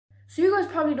So you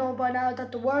guys probably know by now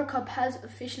that the World Cup has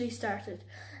officially started.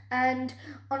 And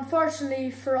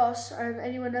unfortunately for us or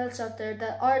anyone else out there,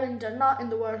 that Ireland are not in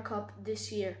the World Cup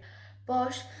this year.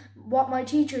 But what my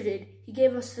teacher did, he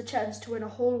gave us the chance to win a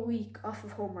whole week off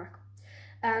of homework.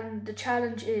 And the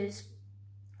challenge is,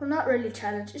 well, not really a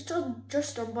challenge, it's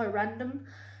just done by random.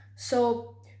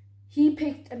 So he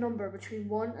picked a number between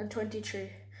 1 and 23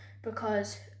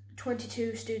 because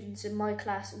 22 students in my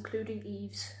class, including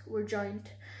Eve's, were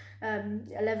joined.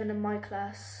 11 in my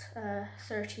class,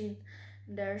 13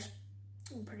 in theirs,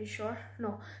 I'm pretty sure.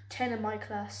 No, 10 in my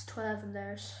class, 12 in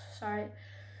theirs, sorry.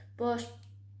 But,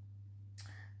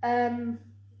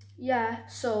 yeah,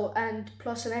 so, and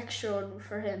plus an extra one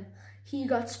for him. He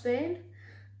got Spain,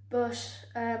 but,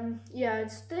 yeah,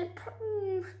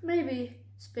 maybe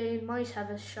Spain might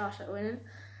have a shot at winning.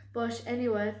 But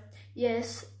anyway,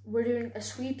 yes, we're doing a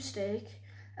sweepstake.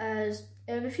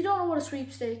 And if you don't know what a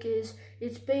sweepstake is,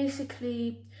 it's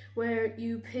basically where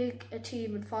you pick a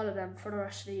team and follow them for the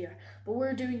rest of the year. But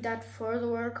we're doing that for the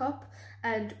World Cup,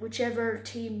 and whichever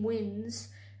team wins,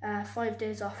 5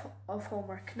 days off of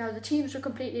homework. Now the teams are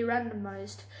completely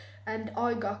randomised, and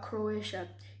I got Croatia,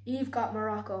 Eve got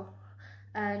Morocco,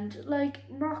 and like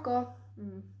Morocco,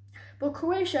 but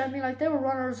Croatia, I mean, like, they were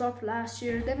runners up last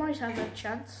year, they might have a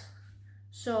chance.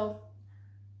 So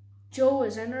Joe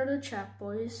is entered the chat,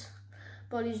 boys,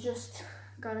 but he's just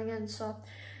gone again. So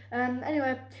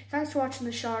anyway, thanks for watching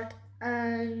the short,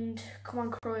 and come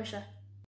on Croatia.